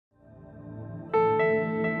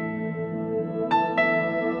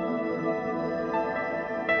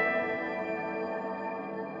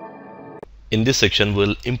In this section,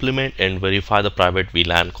 we'll implement and verify the private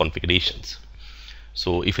VLAN configurations.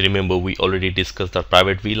 So if you remember, we already discussed that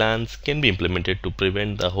private VLANs can be implemented to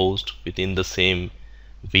prevent the host within the same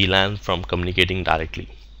VLAN from communicating directly.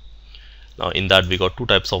 Now in that, we got two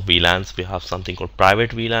types of VLANs. We have something called primary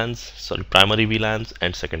VLANs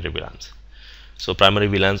and secondary VLANs. So primary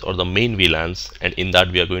VLANs are the main VLANs, and in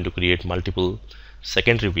that we are going to create multiple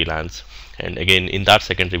secondary VLANs. And again, in that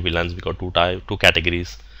secondary VLANs, we got two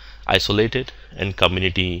categories: isolated and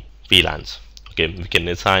community VLANs. Okay, we can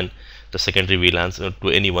assign the secondary VLANs to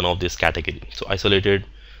any one of these categories. So isolated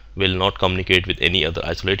will not communicate with any other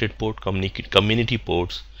isolated port. Community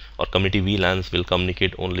ports or community VLANs will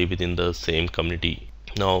communicate only within the same community.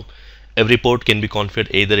 Now every port can be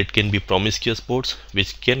configured. Either it can be promiscuous ports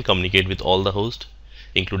which can communicate with all the hosts,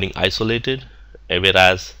 including isolated,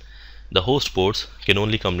 whereas the host ports can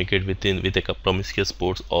only communicate with a promiscuous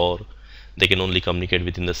ports, or they can only communicate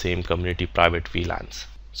within the same community private VLANs.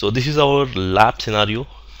 So this is our lab scenario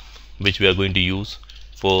which we are going to use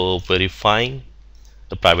for verifying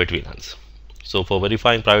the private VLANs. So for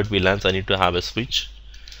verifying private VLANs, I need to have a switch.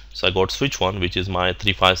 So I got switch 1, which is my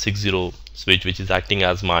 3560 switch, which is acting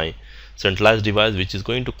as my centralized device, which is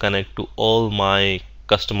going to connect to all my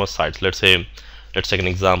customer sites. Let's take an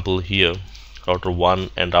example here. Router 1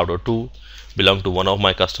 and router 2 belong to one of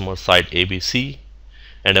my customer site ABC,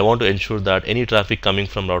 and I want to ensure that any traffic coming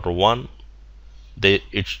from router 1,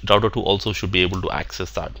 router 2 also should be able to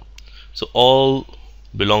access that. So all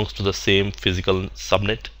belongs to the same physical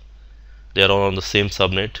subnet. They are all on the same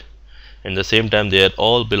subnet, and at the same time they are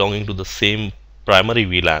all belonging to the same primary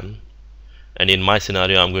VLAN. And in my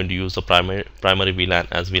scenario, I'm going to use the primary VLAN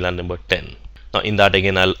as VLAN number 10. Now in that,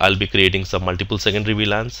 again, I'll be creating some multiple secondary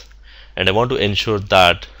VLANs, and I want to ensure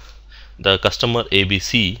that the customer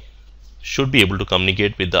ABC should be able to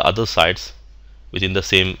communicate with the other sites within the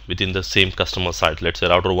same customer site. Let's say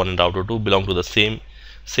router 1 and router 2 belong to the same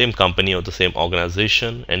company or the same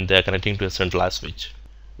organization, and they are connecting to a centralized switch.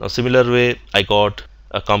 Now similar way, I got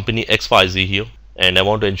a company XYZ here, and I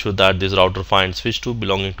want to ensure that this router 5 and switch 2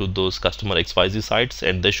 belonging to those customer XYZ sites,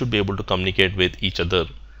 and they should be able to communicate with each other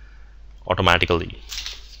automatically.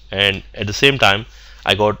 And at the same time,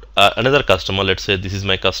 I got another customer. Let's say this is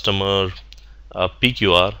my customer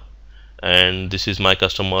PQR, and this is my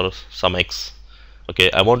customer some X.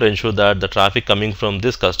 Okay, I want to ensure that the traffic coming from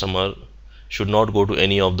this customer should not go to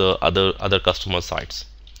any of the other customer sites.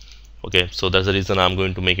 Okay, so that's the reason I'm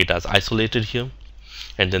going to make it as isolated here,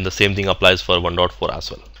 and then the same thing applies for 1.4 as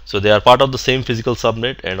well. So they are part of the same physical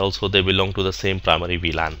subnet, and also they belong to the same primary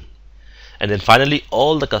VLAN. And then finally,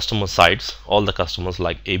 all the customer sites, all the customers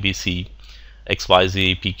like ABC,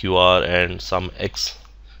 XYZ, PQR, and some X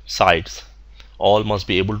sites, all must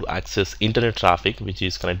be able to access internet traffic which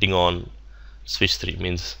is connecting on switch 3.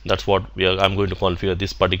 Means that's what I'm going to configure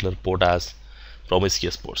this particular port as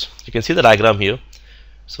promiscuous ports. You can see the diagram here.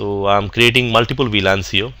 So I'm creating multiple VLANs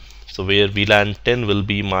here. So where VLAN 10 will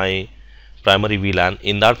be my primary VLAN,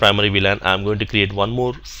 in that primary VLAN I'm going to create one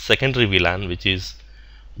more secondary VLAN which is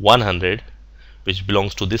 100, which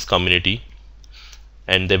belongs to this community,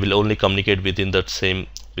 and they will only communicate within the same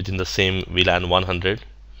VLAN 100.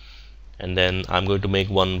 And then I'm going to make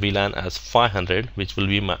one VLAN as 500, which will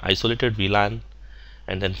be my isolated VLAN.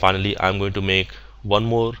 And then finally I'm going to make one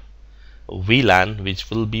more VLAN which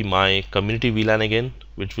will be my community VLAN again,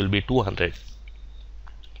 which will be 200.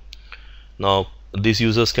 Now these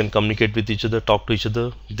users can communicate with each other, talk to each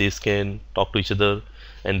other. These can talk to each other,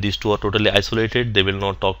 and these two are totally isolated. They will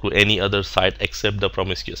not talk to any other site except the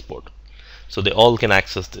promiscuous port. So they all can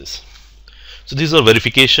access this. So these are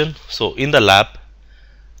verification. So in the lab,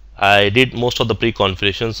 I did most of the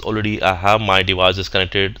pre-configurations already. I have my devices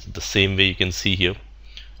connected the same way you can see here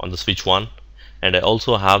on the switch 1, and I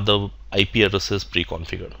also have the IP addresses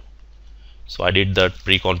pre-configured. So I did that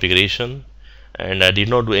pre-configuration, and I did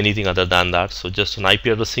not do anything other than that. So just an IP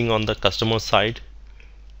addressing on the customer side,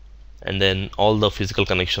 and then all the physical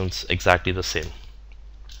connections exactly the same.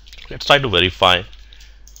 Let's try to verify,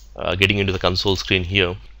 getting into the console screen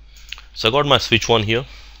here. So I got my switch 1 here.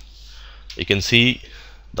 You can see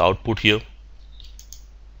the output here.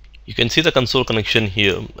 You can see the console connection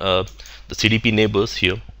here, the CDP neighbors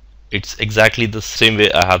here. It's exactly the same way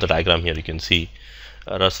I have the diagram here. You can see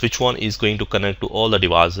switch 1 is going to connect to all the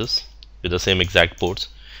devices with the same exact ports.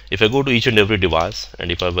 If I go to each and every device,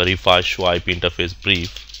 and if I verify show IP interface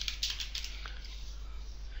brief,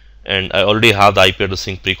 and I already have the IP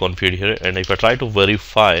addressing pre-configured here, and if I try to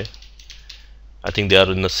verify, I think they are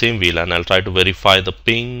in the same VLAN. I'll try to verify the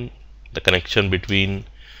ping, the connection between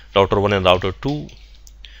router 1 and router 2,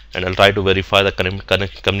 and I'll try to verify the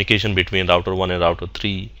communication between router 1 and router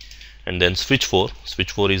 3, and then switch 4.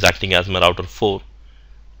 Switch 4 is acting as my router 4,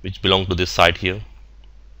 which belong to this side here.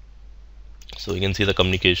 So you can see the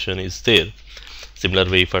communication is there. Similar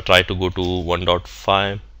way, if I try to go to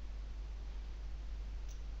 1.5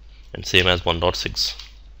 and same as 1.6,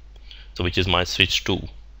 so which is my switch 2.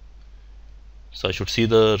 So I should see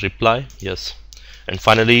the reply, yes. And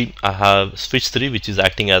finally I have switch 3, which is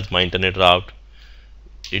acting as my internet route.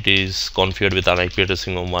 It is configured with an IP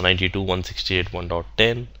addressing of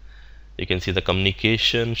 192.168.1.10. You can see the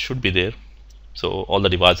communication should be there. So all the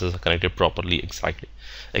devices are connected properly, exactly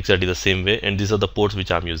the same way, and these are the ports which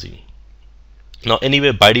I'm using. Now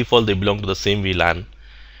anyway, by default they belong to the same VLAN,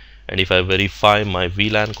 and if I verify my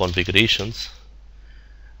VLAN configurations,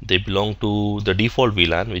 they belong to the default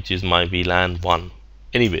VLAN, which is my VLAN 1.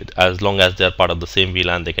 Anyway, as long as they are part of the same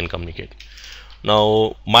VLAN, they can communicate.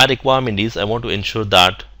 Now my requirement is I want to ensure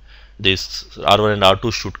that this R1 and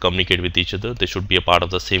R2 should communicate with each other. They should be a part of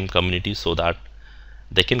the same community so that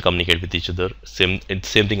they can communicate with each other. Same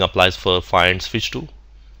thing applies for Phi and switch 2,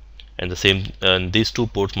 and these two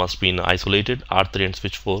ports must be isolated, R3 and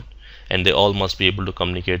switch 4, and they all must be able to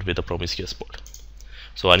communicate with a promiscuous port.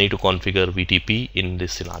 So I need to configure VTP in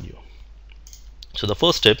this scenario. So the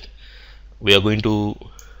first step we are going to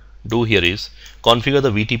do here is configure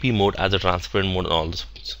the VTP mode as a transparent mode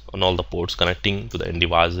on all the ports connecting to the end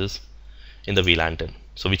devices in the VLAN 10.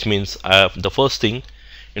 So which means the first thing,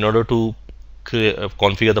 in order to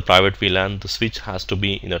configure the private VLAN, the switch has to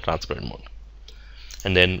be in a transparent mode,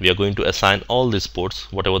 and then we are going to assign all these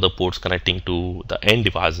ports, whatever the ports connecting to the end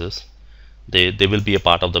devices, they will be a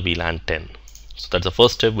part of the VLAN 10. So that's the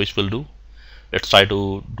first step which we'll do. Let's try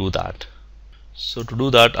to do that. So to do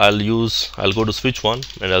that, I'll go to switch 1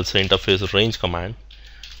 and I'll say interface range command.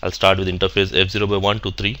 I'll start with interface F0 by 1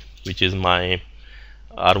 to 3, which is my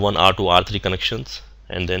R1, R2, R3 connections,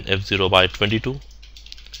 and then F0 by 22,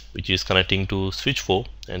 which is connecting to switch 4,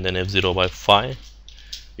 and then F0 by 5,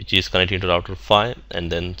 which is connecting to router 5,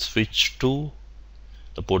 and then switch 2,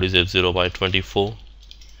 the port is F0 by 24,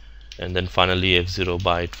 and then finally F0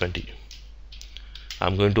 by 20.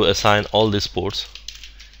 I'm going to assign all these ports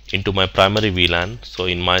into my primary VLAN. So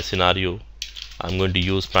in my scenario, I'm going to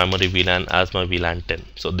use primary VLAN as my VLAN 10.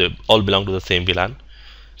 So they all belong to the same VLAN,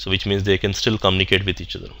 so which means they can still communicate with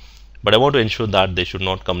each other. But I want to ensure that they should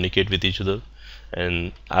not communicate with each other,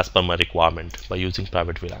 and as per my requirement, by using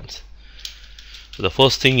private VLANs. So the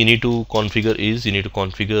first thing you need to configure is you need to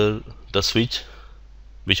configure the switch,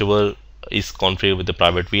 whichever is configured with the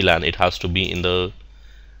private VLAN. It has to be in the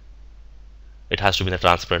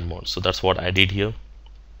transparent mode. So that's what I did here.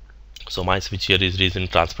 So my switch here is in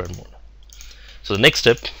transparent mode. So the next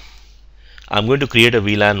step, I'm going to create a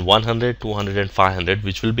VLAN 100, 200 and 500,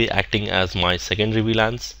 which will be acting as my secondary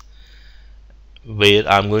VLANs, where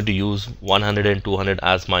I'm going to use 100 and 200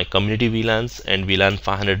 as my community VLANs, and VLAN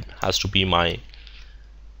 500 has to be my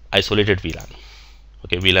isolated VLAN.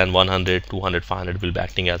 Okay, VLAN 100, 200, 500 will be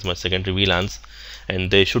acting as my secondary VLANs, and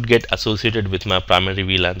they should get associated with my primary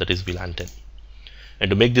VLAN, that is VLAN 10. And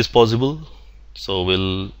to make this possible, so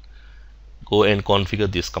we'll go and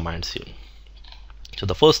configure these commands here. So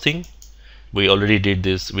the first thing, we already did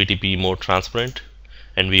this VTP mode transparent,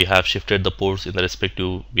 and we have shifted the ports in the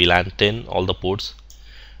respective VLAN 10, all the ports.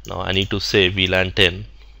 Now I need to say VLAN 10,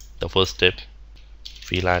 the first step,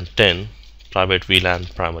 VLAN 10 private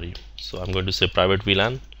VLAN primary. So I'm going to say private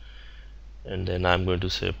VLAN, and then I'm going to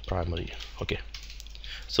say primary. Okay,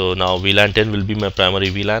 so now VLAN 10 will be my primary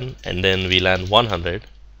VLAN, and then VLAN 100,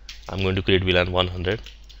 I'm going to create VLAN 100,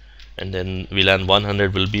 and then VLAN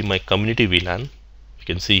 100 will be my community VLAN. You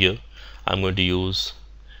can see here I'm going to use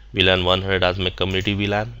VLAN 100 as my community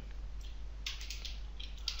VLAN,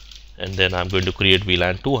 and then I'm going to create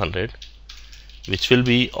VLAN 200, which will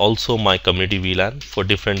be also my community VLAN for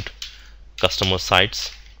different customer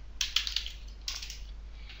sites.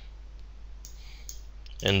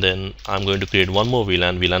 And then I'm going to create one more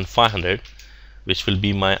VLAN, VLAN 500, which will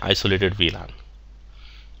be my isolated VLAN.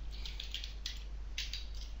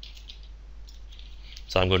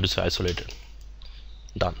 So I'm going to say isolated.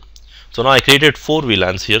 Done. So now I created 4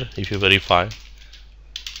 VLANs here. If you verify,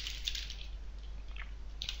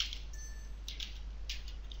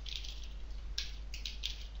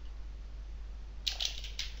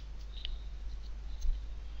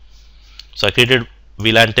 so I created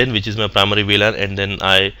VLAN 10, which is my primary VLAN, and then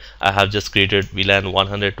I have just created VLAN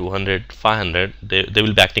 100, 200, 500. They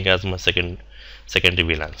will be acting as my secondary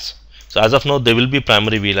VLANs. So as of now they will be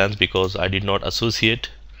primary VLANs because I did not associate.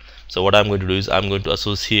 So what I'm going to do is I'm going to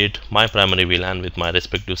associate my primary VLAN with my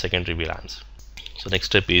respective secondary VLANs. So next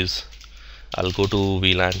step is I'll go to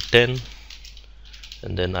VLAN 10,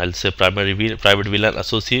 and then I'll say private VLAN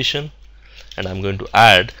association, and I'm going to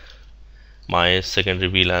add my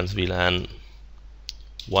secondary VLAN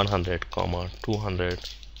 100, 200.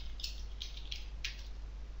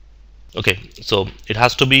 Okay, so it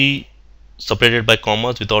has to be separated by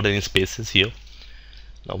commas without any spaces here.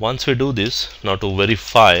 Now once we do this, now to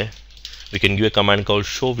verify, we can give a command called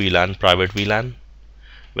show VLAN private VLAN.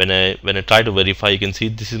 When I try to verify, you can see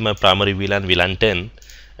this is my primary VLAN 10,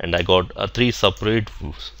 and I got 3 separate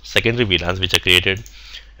secondary VLANs which I created,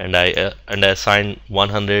 and I assigned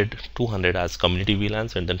 100, 200 as community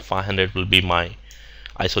VLANs, and then 500 will be my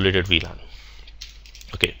isolated VLAN.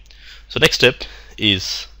 Okay, so next step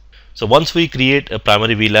is, so once we create a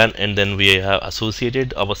primary VLAN and then we have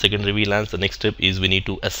associated our secondary VLANs, the next step is we need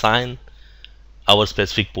to assign our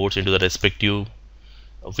specific ports into the respective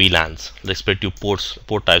VLANs, respective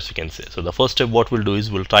port types, we can say. So the first step what we'll do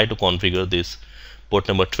is we'll try to configure this port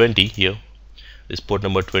number 20 here. This port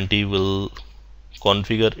number 20 will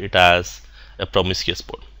configure it as a promiscuous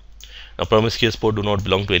port. Now promiscuous port do not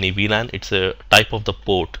belong to any VLAN. It's a type of the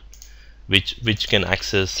port which can be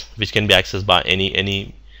accessed by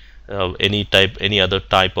any other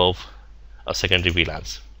type of secondary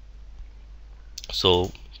VLANs.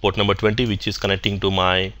 So port number 20, which is connecting to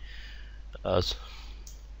my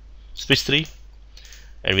switch 3,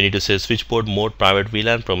 and we need to say switch port mode private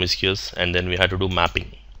VLAN promiscuous, and then we have to do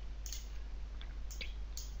mapping.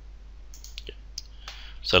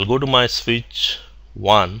 So I'll go to my switch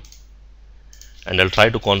 1 and I'll try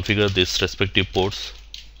to configure this respective ports,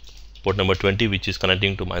 port number 20 which is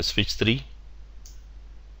connecting to my switch 3,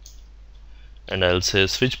 and I'll say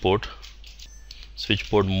switch port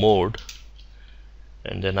mode,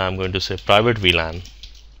 and then I'm going to say private VLAN,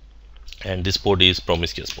 and this port is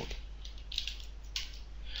promiscuous port.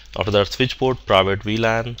 After that, switch port private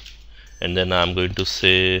VLAN, and then I'm going to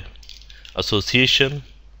say association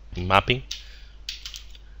mapping.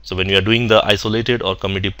 So when we are doing the isolated or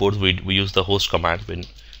community ports, we use the host command.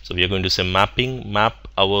 So we are going to say mapping, map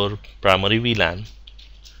our primary VLAN,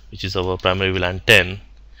 which is our primary VLAN 10,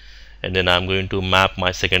 and then I'm going to map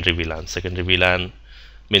my secondary VLAN. Secondary VLAN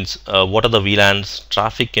means what are the VLANs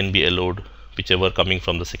traffic can be allowed, whichever coming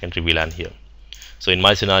from the secondary VLAN here. So in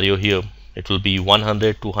my scenario here, it will be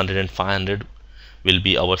 100, 200 and 500 will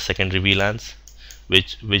be our secondary VLANs,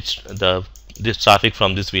 which this traffic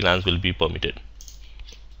from these VLANs will be permitted.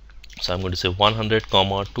 So I'm going to say 100,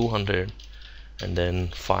 200 and then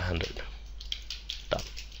 500. Done.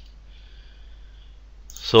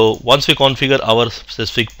 So once we configure our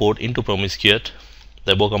specific port into promiscuous,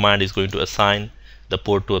 the above command is going to assign the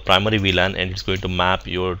port to a primary VLAN, and it's going to map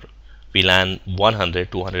your VLAN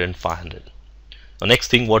 100, 200 and 500. The next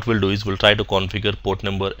thing what we'll do is we'll try to configure port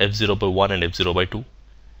number F0/1 and F0/2,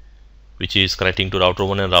 which is connecting to router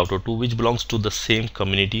 1 and router 2, which belongs to the same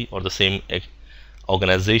community or the same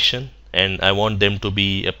organization, and I want them to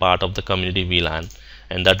be a part of the community VLAN,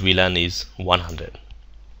 and that VLAN is 100.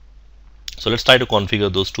 So let's try to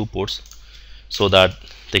configure those two ports so that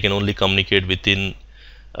they can only communicate in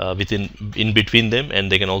between them,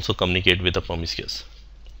 and they can also communicate with the promiscuous.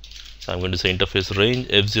 So I'm going to say interface range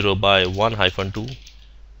F0/1-2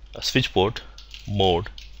 switch port mode,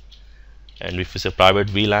 and if we say private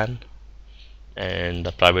VLAN, and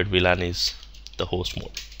the private VLAN is the host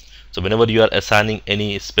mode. So whenever you are assigning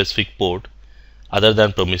any specific port other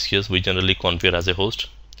than promiscuous, we generally configure as a host.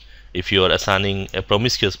 If you are assigning a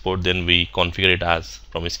promiscuous port, then we configure it as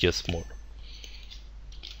promiscuous mode.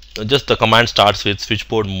 Just the command starts with switch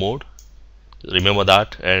port mode, remember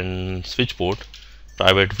that, and switch port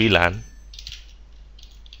private VLAN,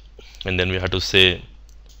 and then we have to say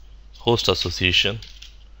host association,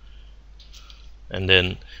 and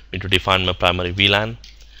then we need to define my primary VLAN,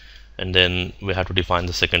 and then we have to define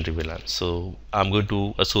the secondary VLAN. So I'm going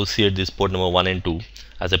to associate this port number 1 and 2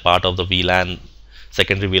 as a part of the VLAN,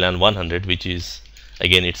 secondary VLAN 100, which is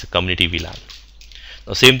again it's a community VLAN.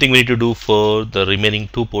 Now same thing we need to do for the remaining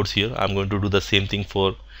two ports here. I'm going to do the same thing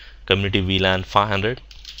for community VLAN 500.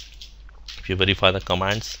 If you verify the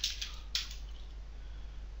commands,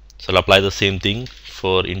 so I'll apply the same thing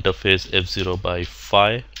for interface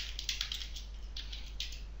F0/5,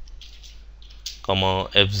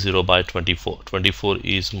 F0/24. 24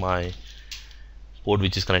 is my port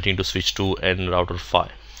which is connecting to switch 2 and router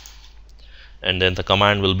 5, and then the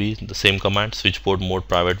command will be the same command, switch port mode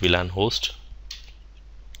private VLAN host,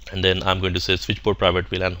 and then I'm going to say switch port private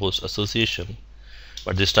VLAN host association,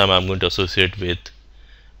 but this time I'm going to associate with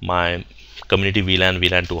my community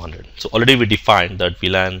VLAN 200. So already we defined that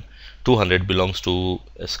VLAN 200 belongs to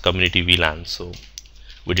a community VLAN, so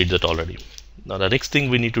we did that already. Now the next thing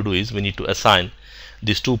we need to do is we need to assign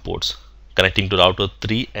these two ports connecting to router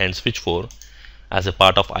 3 and switch 4 as a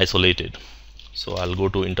part of isolated. So I'll go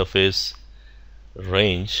to interface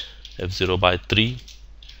range F0 by 3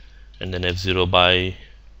 and then F0 by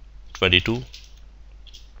 22.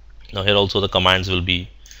 Now here also the commands will be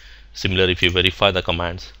similar. If you verify the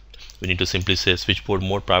commands, we need to simply say switch port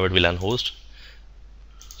mode private VLAN host,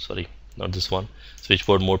 sorry, not this one, switch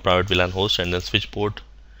port mode private VLAN host, and then switch port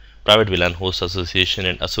private VLAN host association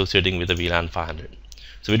and associating with the VLAN 500.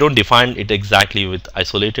 So we don't define it exactly with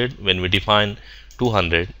isolated. When we define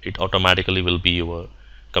 200, it automatically will be your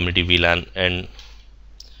community VLAN. And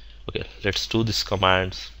okay, let's do this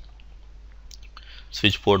commands.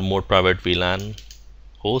 Switch port mode private VLAN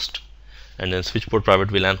host, and then switch port private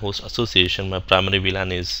VLAN host association. My primary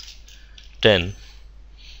VLAN is 10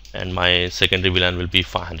 and my secondary VLAN will be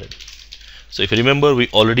 500. So if you remember, we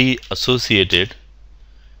already associated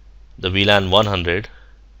the VLAN 100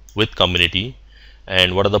 with community,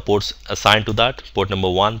 and what are the ports assigned to that? Port number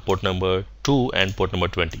 1, port number 2 and port number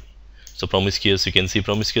 20. So promiscuous, you can see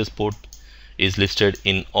promiscuous port is listed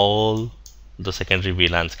in all the secondary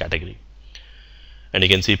VLANs category, and you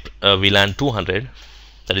can see VLAN 200,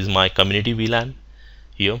 that is my community VLAN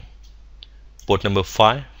here, port number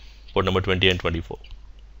 5, port number 20 and 24.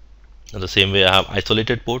 And the same way I have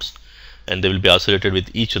isolated ports, and they will be isolated with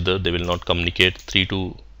each other. They will not communicate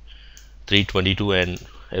 322 and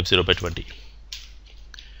F0 by 20.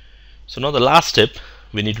 So now the last step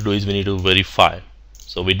we need to do is we need to verify.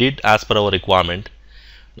 So we did as per our requirement.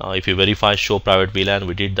 Now if you verify show private VLAN,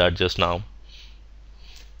 we did that just now.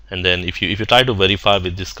 And then if you try to verify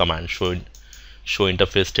with this command show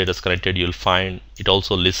interface status connected, you'll find it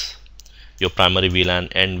also lists your primary VLAN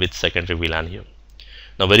and with secondary VLAN here.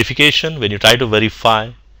 Now verification, when you try to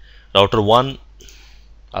verify router 1,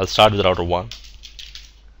 I'll start with router 1.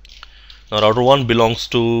 Now router 1 belongs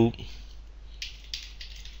to,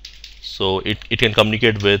 so it can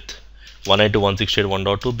communicate with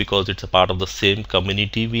 192.168.1.2 because it's a part of the same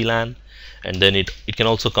community VLAN, and then it can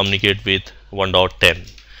also communicate with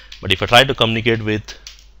 1.10. But if I try to communicate with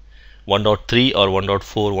 1.3 or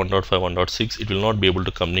 1.4, 1.5, 1.6, it will not be able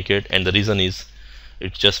to communicate. And the reason is,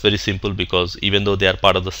 it's just very simple, because even though they are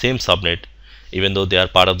part of the same subnet, even though they are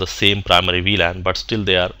part of the same primary VLAN, but still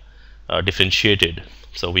they are differentiated.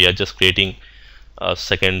 So we are just creating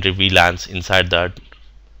secondary VLANs inside that,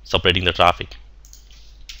 separating the traffic.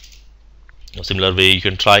 A similar way you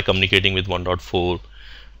can try communicating with 1.4,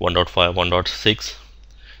 1.5, 1.6,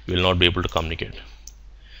 you will not be able to communicate.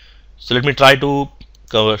 So let me try to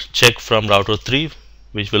check from router 3,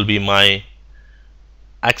 which will be my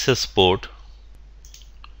access port.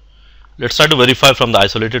 Let's try to verify from the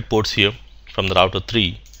isolated ports here from the router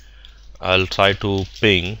 3. I'll try to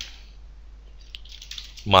ping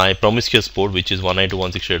my promiscuous port, which is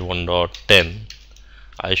 192.168.1.10.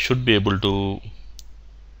 I should be able to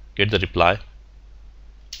get the reply.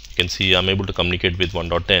 You can see I'm able to communicate with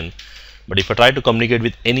 1.10, but if I try to communicate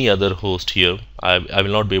with any other host here, I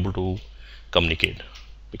will not be able to communicate,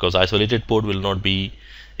 because isolated port will not be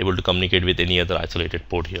able to communicate with any other isolated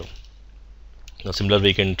port here. Now similar way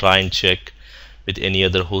you can try and check with any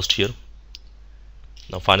other host here.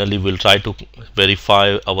 Now finally we'll try to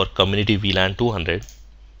verify our community VLAN 200.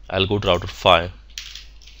 I'll go to router 5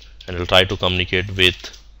 and I'll try to communicate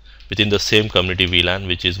within the same community VLAN,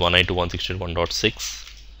 which is 192.168.1.6.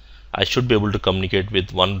 I should be able to communicate with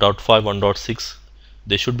 1.5, 1.6.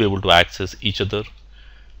 They should be able to access each other,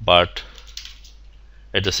 but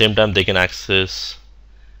at the same time they can access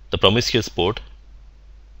the promiscuous port.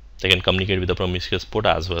 They can communicate with the promiscuous port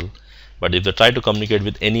as well. But if they try to communicate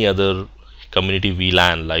with any other community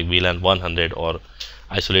VLAN like VLAN 100 or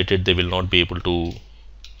isolated, they will not be able to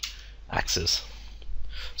access.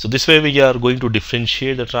 So this way we are going to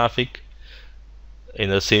differentiate the traffic in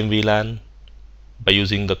the same VLAN by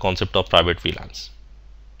using the concept of private VLANs.